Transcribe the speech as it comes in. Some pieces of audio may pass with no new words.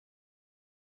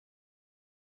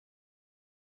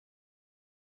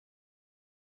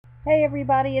Hey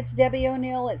everybody, it's Debbie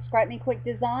O'Neill at Scrap Me Quick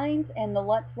Designs and the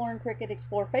Let's Learn Cricut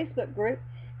Explore Facebook group,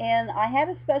 and I had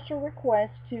a special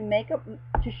request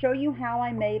to show you how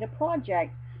I made a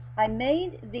project. I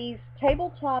made these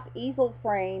tabletop easel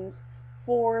frames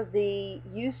for the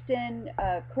Houston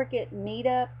Cricut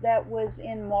meetup that was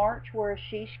in March, where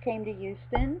Ashish came to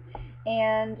Houston,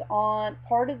 and on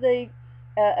part of the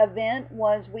event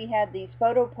was we had these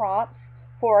photo props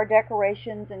for our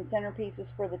decorations and centerpieces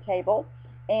for the table,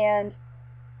 and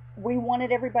we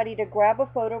wanted everybody to grab a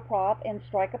photo prop and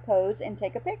strike a pose and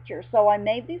take a picture. So I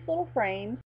made these little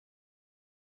frames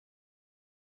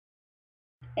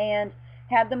and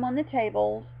had them on the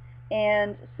tables,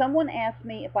 and someone asked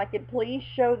me if I could please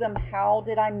show them how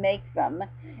did I make them,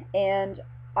 and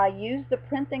I used the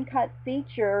print and cut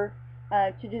feature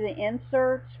to do the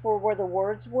inserts for where the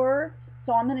words were.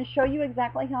 So I'm going to show you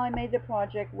exactly how I made the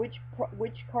project, which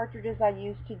cartridges I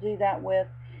used to do that with,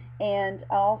 and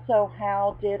also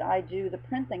how did I do the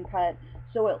print and cut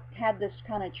so it had this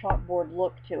kind of chalkboard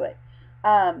look to it.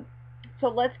 Um, so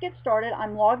let's get started.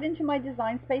 I'm logged into my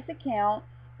Design Space account,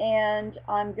 and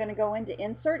I'm going to go into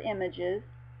Insert Images.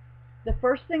 The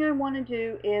first thing I want to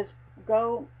do is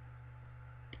go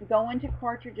into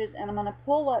Cartridges, and I'm going to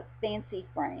pull up Fancy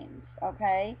Frames.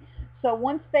 Okay, so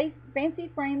once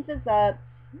Fancy Frames is up,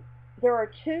 there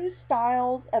are two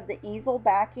styles of the easel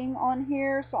backing on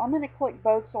here, so I'm going to click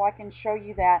both so I can show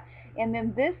you that. And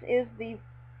then this is the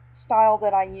style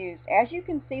that I used. As you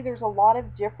can see, there's a lot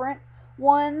of different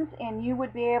ones, and you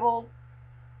would be able,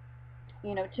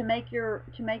 to make your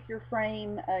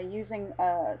frame using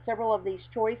several of these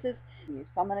choices. So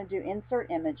I'm going to do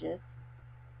Insert Images.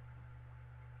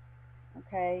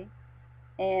 Okay,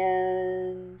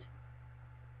 and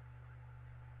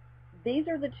these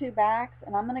are the two backs,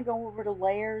 and I'm going to go over to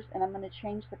Layers, and I'm going to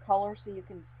change the color so you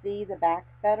can see the back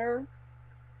better.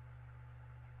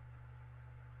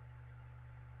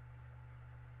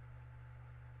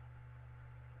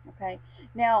 Okay,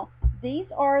 now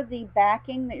these are the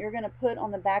backing that you're going to put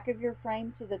on the back of your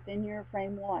frame so that then your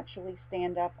frame will actually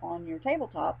stand up on your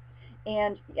tabletop.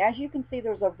 And as you can see,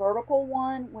 there's a vertical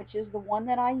one, which is the one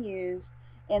that I use,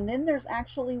 and then there's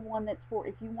actually one that's for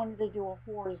if you wanted to do a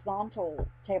horizontal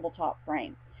tabletop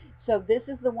frame. So this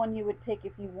is the one you would pick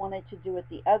if you wanted to do it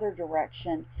the other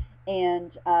direction,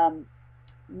 and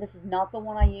this is not the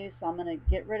one I use, so I'm going to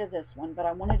get rid of this one, but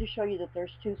I wanted to show you that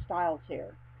there's two styles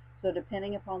here. So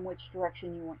depending upon which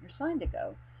direction you want your sign to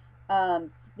go.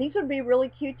 These would be really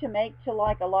cute to make to,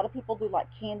 like, a lot of people do like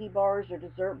candy bars or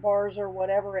dessert bars or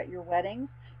whatever at your weddings.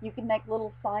 You can make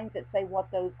little signs that say what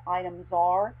those items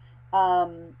are,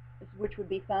 which would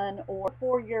be fun. Or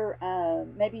for your,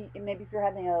 maybe if you're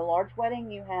having a large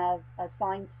wedding, you have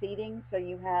assigned seating, so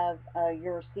you have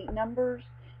your seat numbers.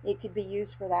 It could be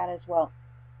used for that as well.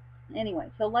 Anyway,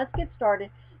 so let's get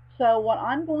started. So what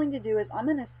I'm going to do is I'm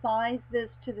going to size this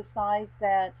to the size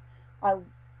that I,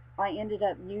 I ended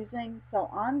up using. So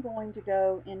I'm going to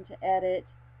go into Edit,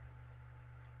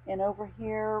 and over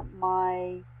here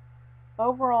my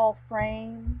overall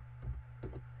frame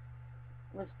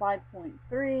was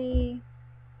 5.3,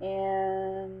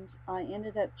 and I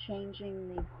ended up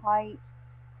changing the height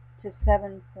to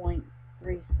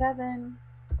 7.37.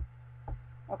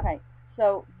 Okay,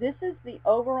 so this is the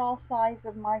overall size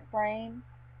of my frame.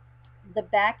 The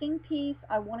backing piece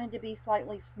I wanted to be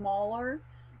slightly smaller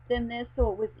than this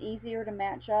so it was easier to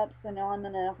match up. So now I'm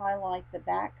going to highlight the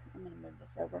back. I'm going to move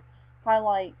this over.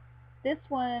 Highlight this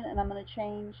one, and I'm going to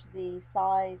change the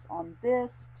size on this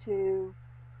to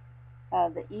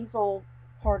the easel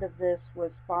part of this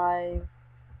was 5,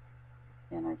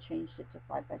 and I changed it to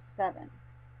 5 by 7.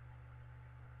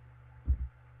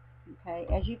 Okay,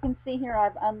 as you can see here,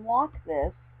 I've unlocked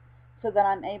this so that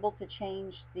I'm able to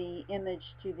change the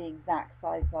image to the exact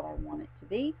size that I want it to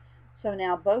be. So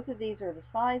now both of these are the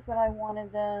size that I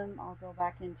wanted them. I'll go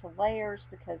back into Layers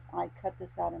because I cut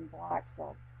this out in black, so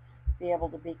I'll be able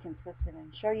to be consistent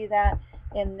and show you that.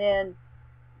 And then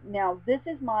now this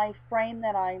is my frame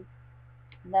that I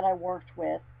worked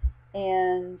with,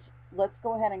 and let's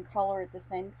go ahead and color it the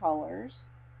same colors.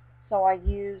 So I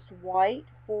used white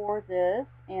for this,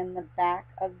 and the back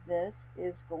of this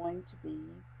is going to be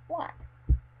black.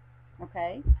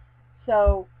 Okay,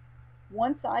 so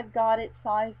once I've got it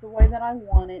sized the way that I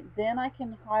want it, then I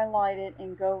can highlight it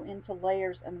and go into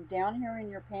Layers, and down here in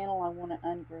your panel I want to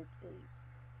ungroup these.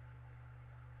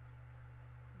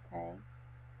 Okay,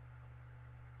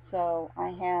 so I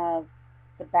have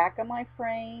the back of my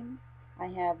frame, I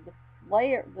have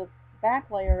the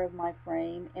back layer of my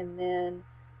frame, and then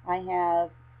I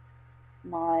have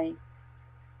my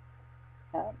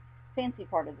fancy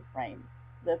part of the frame,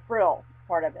 the frill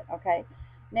part of it. Okay,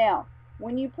 Now,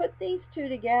 when you put these two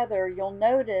together, you'll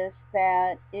notice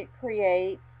that it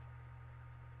creates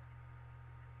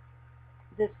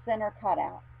this center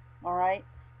cutout. All right.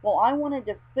 Well, I wanted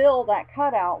to fill that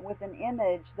cutout with an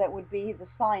image that would be the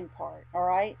sign part. All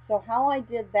right. So how I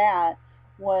did that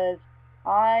was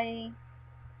I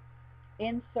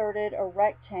inserted a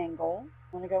rectangle.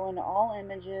 I'm going to go into all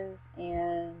images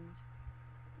and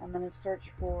I'm going to search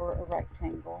for a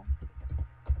rectangle.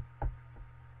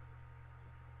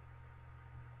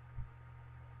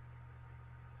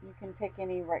 You can pick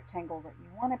any rectangle that you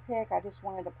want to pick. I just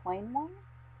wanted a plain one.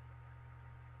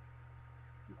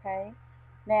 Okay.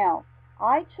 Now,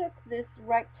 I took this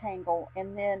rectangle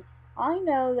and then I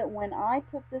know that when I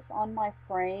put this on my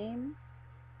frame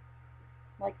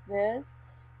like this,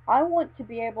 I want to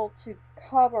be able to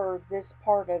cover this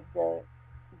part of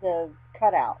the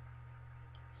cutout.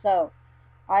 So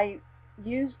I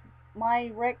used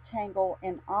my rectangle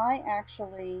and I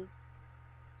actually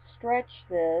stretched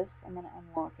this. I'm going to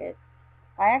unlock it.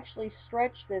 I actually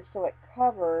stretched this so it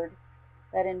covered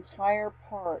that entire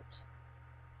part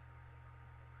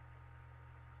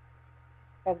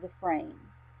of the frame,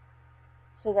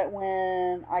 so that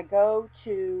when I go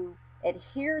to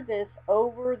adhere this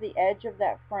over the edge of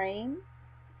that frame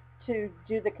to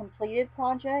do the completed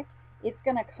project, it's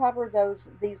going to cover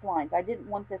these lines. I didn't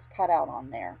want this cut out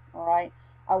on there, all right?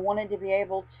 I wanted to be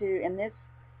able to, and this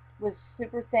was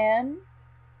super thin.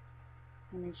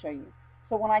 Let me show you.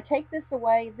 So when I take this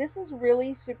away, this is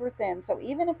really super thin. So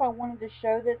even if I wanted to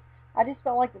show this, I just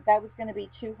felt like that was going to be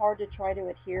too hard to try to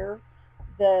adhere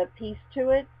the piece to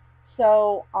it.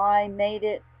 So I made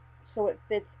it so it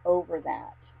fits over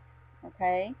that.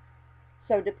 Okay.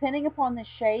 So depending upon the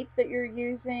shape that you're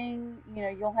using,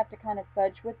 you'll have to kind of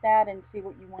fudge with that and see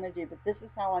what you want to do. But this is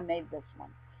how I made this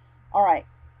one. All right.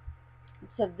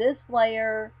 So this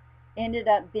layer ended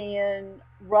up being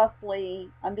roughly,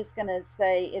 I'm just going to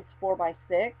say it's 4 by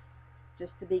 6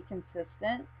 just to be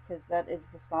consistent, because that is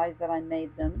the size that I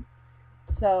made them.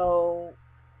 So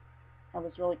I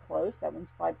was really close. That one's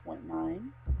 5.9.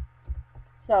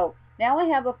 So now I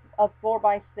have a 4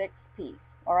 by 6 piece.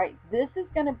 All right, this is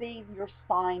going to be your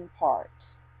sign part.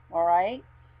 All right,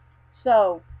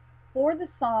 so for the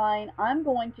sign, I'm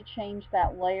going to change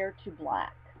that layer to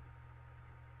black.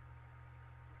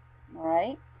 All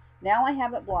right, now I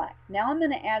have it black. Now I'm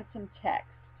going to add some text.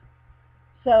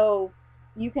 So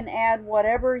you can add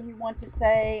whatever you want to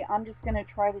say. I'm just going to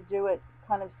try to do it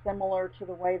kind of similar to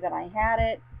the way that I had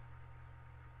it.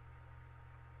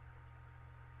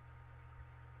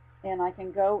 And I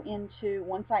can go into,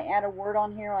 once I add a word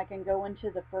on here, I can go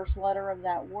into the first letter of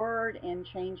that word and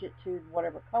change it to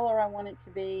whatever color I want it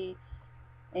to be.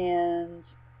 And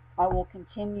I will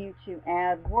continue to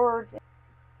add words,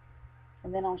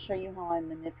 and then I'll show you how I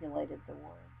manipulated the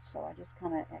words. So I just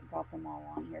kind of got them all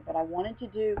on here. But I wanted to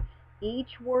do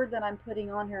each word that I'm putting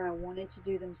on here, I wanted to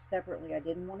do them separately. I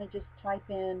didn't want to just type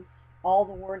in all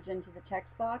the words into the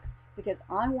text box, because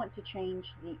I want to change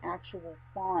the actual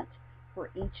font for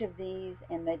each of these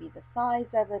and maybe the size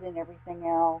of it and everything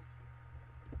else.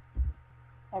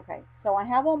 Okay, so I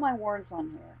have all my words on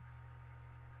here.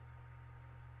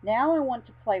 Now I want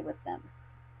to play with them.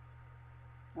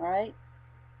 All right,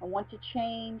 I want to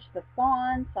change the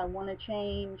fonts, I want to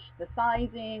change the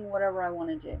sizing, whatever I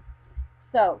want to do.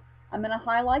 So I'm going to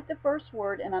highlight the first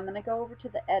word and I'm going to go over to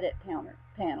the edit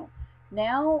panel.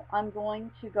 Now I'm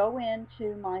going to go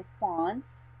into my fonts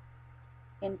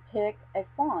and pick a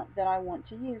font that I want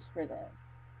to use for this.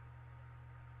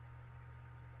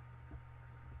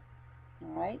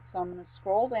 Alright, so I'm going to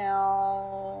scroll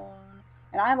down,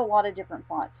 and I have a lot of different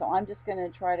fonts, so I'm just going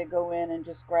to try to go in and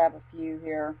just grab a few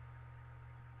here.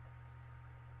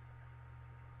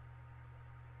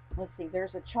 Let's see,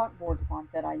 there's a Chalkboard font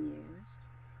that I used.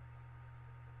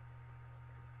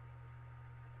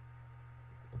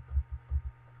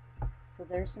 So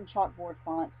there's some Chalkboard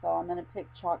fonts, so I'm going to pick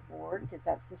Chalkboard because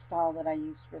that's the style that I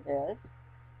use for this.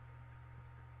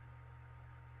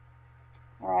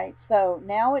 Alright, so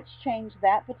now it's changed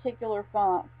that particular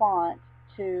font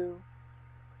to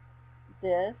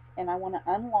this, and I want to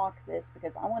unlock this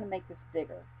because I want to make this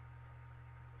bigger.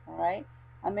 Alright,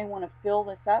 I may want to fill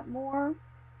this up more,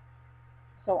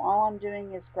 so all I'm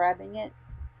doing is grabbing it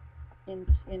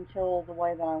until the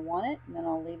way that I want it, and then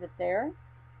I'll leave it there.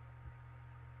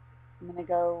 I'm going to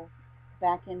go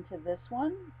back into this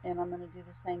one, and I'm going to do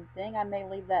the same thing. I may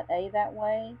leave that A that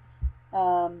way,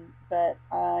 but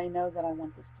I know that I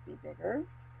want this to be bigger.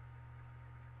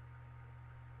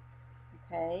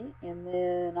 Okay, and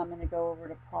then I'm going to go over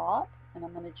to Prop, and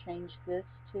I'm going to change this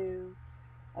to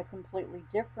a completely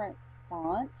different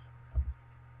font.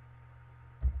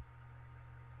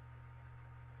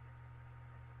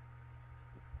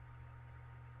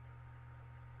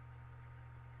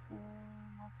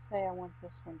 say I want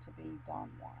this one to be Don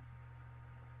Juan.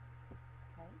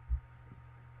 Okay.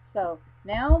 So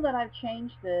now that I've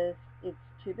changed this, it's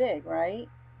too big, right?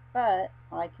 But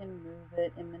I can move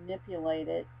it and manipulate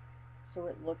it so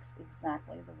it looks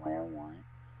exactly the way I want it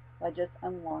by just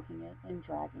unlocking it and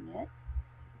dragging it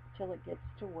till it gets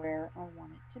to where I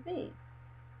want it to be.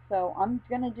 So I'm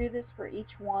going to do this for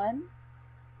each one.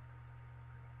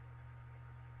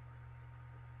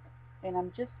 And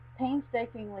I'm just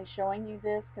painstakingly showing you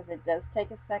this because it does take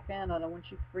a second. I don't want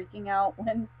you freaking out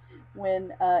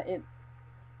when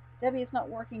Debbie, it's not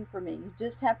working for me. You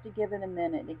just have to give it a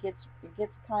minute. It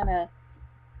gets kind of,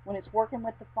 when it's working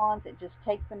with the fonts, it just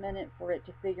takes a minute for it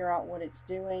to figure out what it's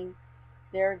doing.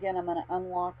 There again, I'm going to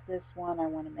unlock this one. I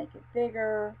want to make it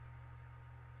bigger.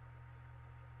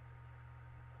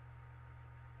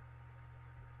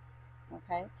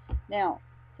 Okay. Now,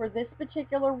 for this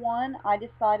particular one, I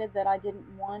decided that I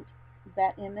didn't want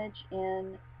that image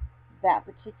in that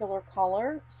particular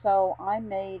color, so I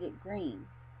made it green,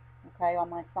 okay, on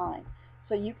my sign.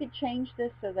 So you could change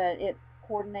this so that it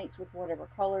coordinates with whatever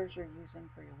colors you're using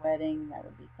for your wedding. That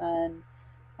would be fun.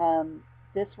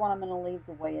 This one I'm going to leave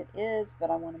the way it is, but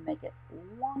I want to make it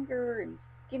longer and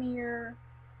skinnier.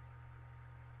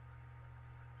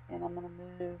 And I'm going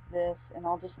to move this, and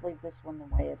I'll just leave this one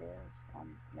the way it is.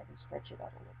 Maybe stretch it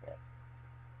out a little bit.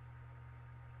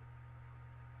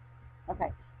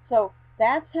 Okay, so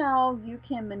that's how you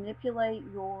can manipulate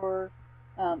your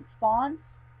fonts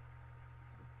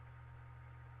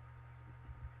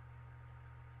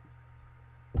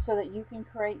so that you can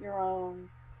create your own,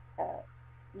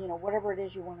 whatever it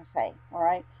is you want to say. All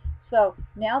right. So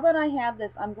now that I have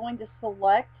this, I'm going to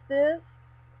select this.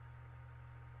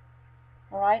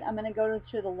 All right. I'm going to go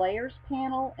to the Layers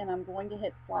panel, and I'm going to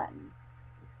hit Flatten.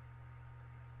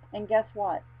 And guess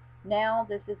what? Now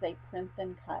this is a print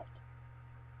and cut.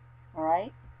 All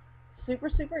right. Super,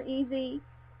 super easy.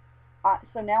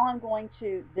 So now I'm going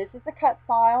to, this is the cut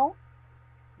file.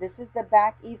 This is the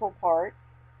back easel part.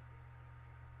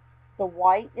 The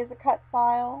white is a cut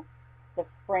file. The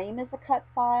frame is a cut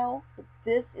file. But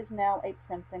this is now a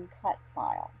print and cut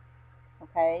file.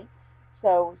 Okay?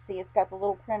 So see, it's got the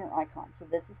little printer icon. So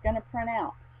this is going to print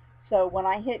out. So when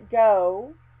I hit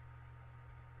go,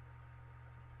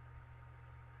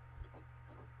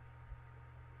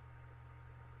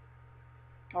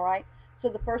 all right, so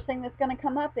the first thing that's going to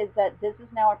come up is that this is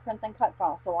now a print and cut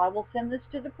file. So I will send this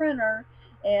to the printer,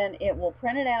 and it will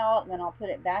print it out, and then I'll put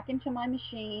it back into my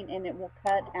machine, and it will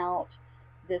cut out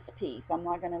this piece. I'm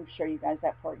not going to show you guys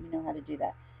that part. You know how to do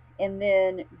that. And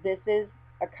then this is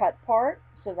a cut part,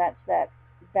 so that's that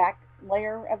back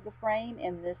layer of the frame,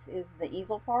 and this is the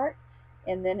easel part.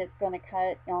 And then it's going to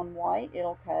cut on white.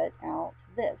 It'll cut out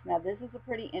this. Now this is a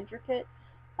pretty intricate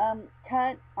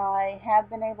cut. I have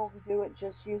been able to do it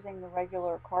just using the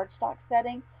regular cardstock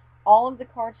setting. All of the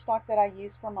cardstock that I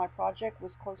used for my project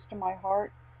was close to my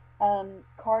heart.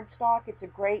 Cardstock, it's a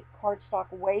great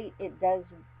cardstock weight. It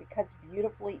cuts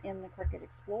beautifully in the Cricut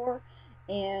Explorer.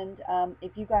 And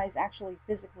if you guys actually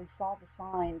physically saw the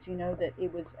signs, you know that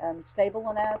it was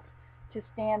stable enough to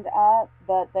stand up,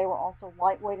 but they were also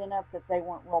lightweight enough that they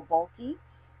weren't real bulky.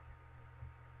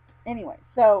 Anyway,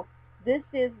 so this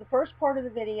is the first part of the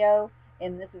video,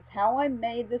 and this is how I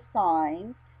made the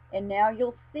signs. And now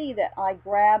you'll see that I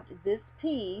grabbed this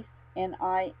piece and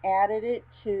I added it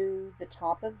to the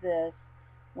top of this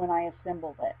when I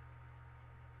assembled it.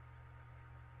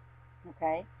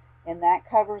 Okay, and that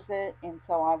covers it, and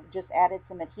so I just added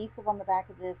some adhesive on the back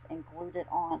of this and glued it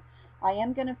on. I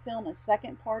am going to film a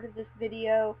second part of this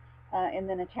video and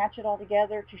then attach it all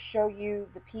together to show you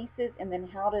the pieces, and then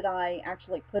how did I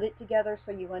actually put it together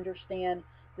so you understand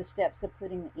the steps of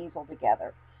putting the easel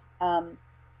together.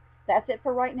 That's it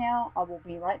for right now. I will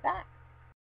be right back.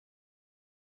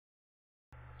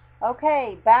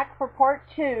 Okay, back for part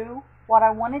 2. What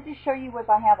I wanted to show you was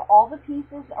I have all the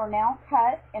pieces are now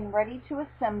cut and ready to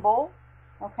assemble.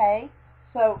 Okay,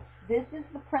 so this is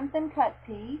the print and cut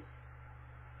piece,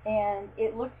 and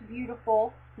it looks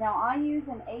beautiful. Now I use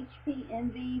an HP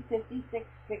Envy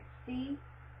 5660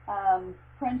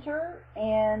 printer,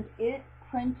 and it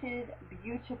printed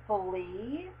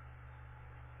beautifully.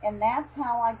 And that's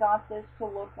how I got this to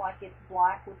look like it's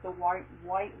black with the white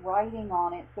writing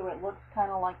on it, so it looks kind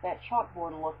of like that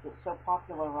chalkboard look that's so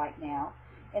popular right now.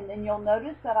 And then you'll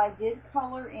notice that I did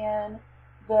color in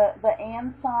the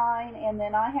and sign, and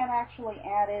then I have actually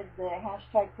added the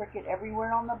hashtag Cricut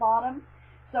everywhere on the bottom.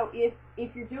 So if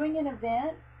you're doing an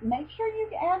event, make sure you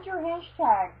add your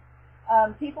hashtag.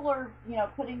 People are,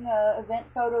 putting event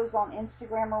photos on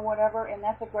Instagram or whatever, and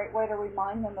that's a great way to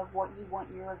remind them of what you want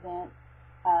your event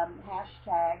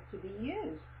hashtag to be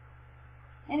used.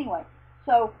 Anyway,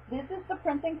 so this is the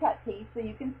print and cut piece. So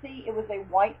you can see it was a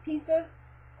white piece of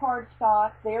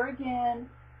cardstock. There again,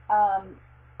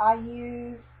 I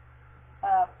use,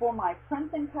 for my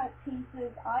print and cut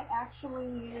pieces, I actually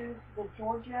use the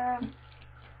Georgia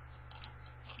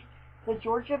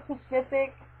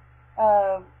Pacific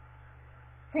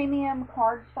premium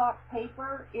cardstock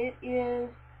paper. It is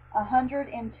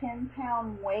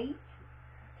 110-pound weight,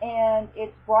 and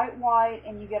it's bright white,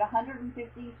 and you get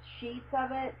 150 sheets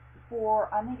of it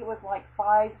for, I think it was like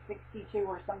 $5.62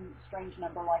 or some strange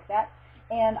number like that.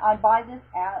 And I buy this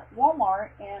at Walmart,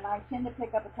 and I tend to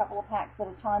pick up a couple of packs at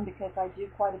a time because I do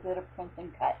quite a bit of print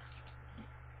and cut.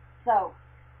 So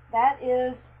that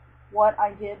is what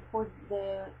I did for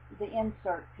the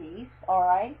insert piece. All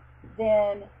right.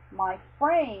 Then my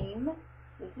frame,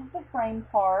 this is the frame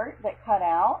part that cut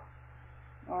out.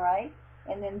 All right.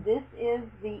 And then this is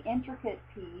the intricate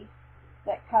piece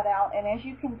that cut out. And as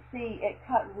you can see, it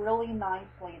cut really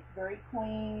nicely. It's very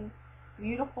clean,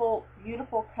 beautiful,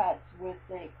 beautiful cuts with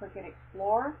the Cricut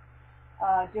Explorer,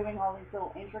 doing all these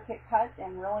little intricate cuts.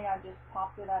 And really, I just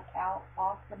popped it up out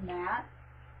off the mat.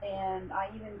 And I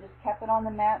even just kept it on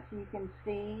the mat so you can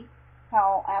see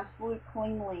how absolute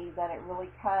cleanly that it really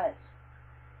cut.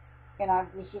 And I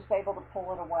was just able to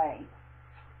pull it away.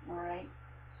 All right.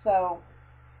 So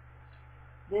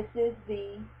this is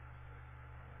the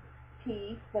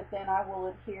piece that then I will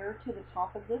adhere to the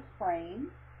top of this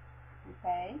frame.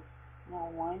 Okay. And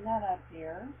I'll line that up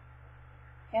here.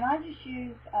 And I just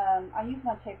use, I use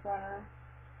my tape runner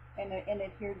and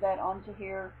adhered that onto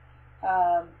here.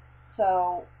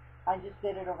 So I just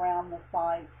did it around the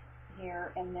sides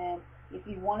here, and then if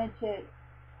you wanted to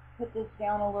put this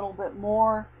down a little bit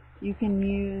more, you can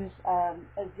use a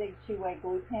Zig 2-way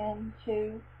glue pen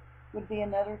too, would be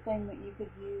another thing that you could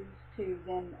use to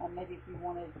then, maybe if you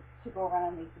wanted to go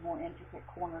around these more intricate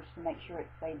corners to make sure it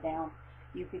stayed down,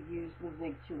 you could use the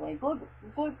Zig 2-way glue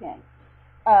pen.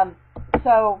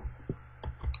 So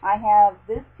I have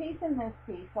this piece and this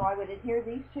piece, so I would adhere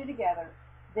these two together.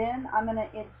 Then I'm going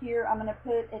to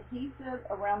put adhesive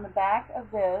around the back of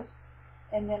this,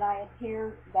 and then I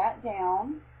adhere that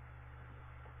down,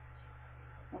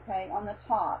 okay, on the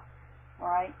top. All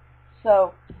right.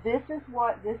 So this is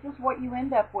what you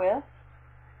end up with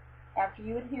after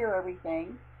you adhere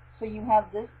everything. So you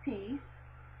have this piece,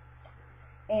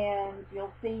 and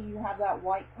you'll see you have that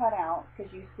white cut out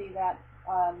because you see that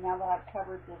now that I've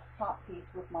covered this top piece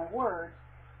with my words,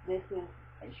 it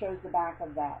shows the back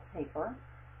of that paper.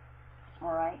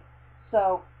 All right,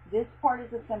 so this part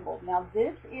is assembled. Now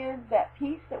this is that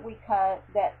piece that we cut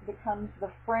that becomes the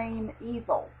frame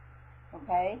easel.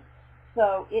 Okay,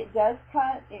 so it does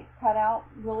cut. It cut out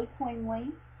really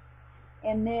cleanly,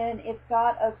 and then it's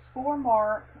got a score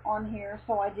mark on here.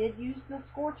 So I did use the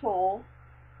score tool,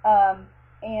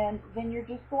 and then you're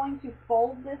just going to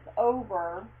fold this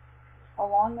over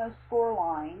along those score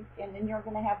lines, and then you're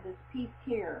going to have this piece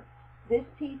here. This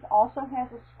piece also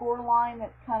has a score line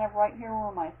that's kind of right here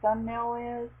where my thumbnail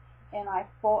is, and I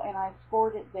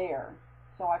scored it there.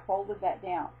 So I folded that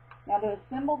down. Now to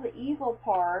assemble the easel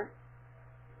part,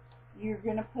 you're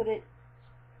going to put it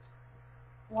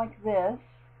like this.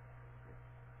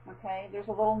 Okay, there's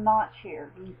a little notch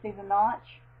here. Can you see the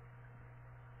notch?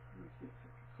 Let me see if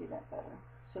you can see that better.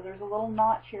 So there's a little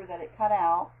notch here that it cut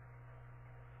out.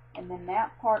 And then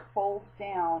that part folds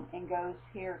down and goes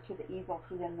here to the easel,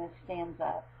 so then this stands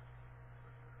up.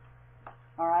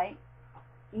 All right,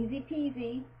 easy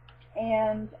peasy.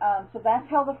 And so that's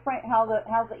how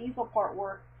the easel part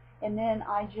works. And then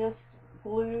I just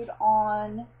glued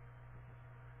on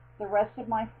the rest of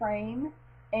my frame.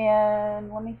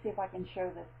 And let me see if I can show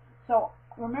this. So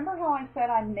remember how I said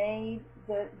I made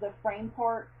the frame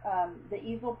part, the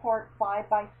easel part 5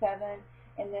 by 7.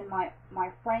 And then my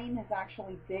frame is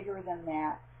actually bigger than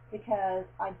that, because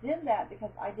I did that because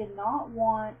I did not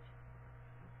want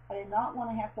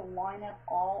to have to line up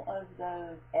all of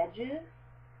those edges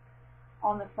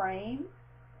on the frame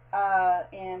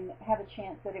and have a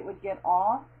chance that it would get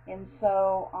off. And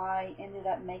so I ended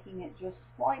up making it just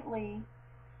slightly,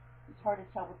 it's hard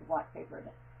to tell with the black paper in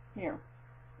it. Here.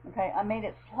 Okay, I made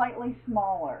it slightly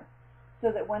smaller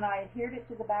so that when I adhered it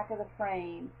to the back of the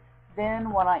frame,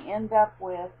 then what I end up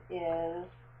with is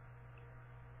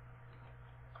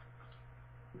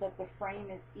that the frame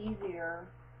is easier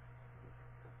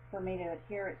for me to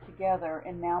adhere it together,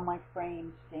 and now my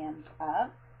frame stands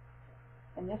up.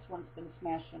 And this one's been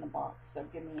smashed in a box, so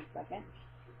give me a second.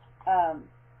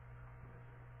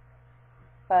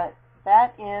 But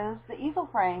that is the easel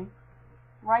frame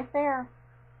right there.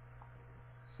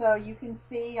 So you can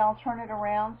see, I'll turn it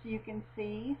around so you can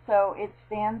see. So it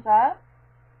stands up.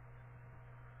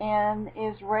 and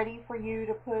is ready for you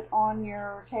to put on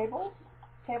your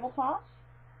tabletops,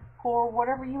 for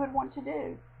whatever you would want to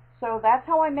do. So that's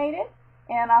how I made it,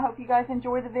 and I hope you guys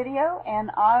enjoy the video,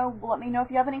 and let me know if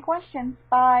you have any questions.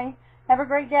 Bye. Have a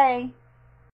great day.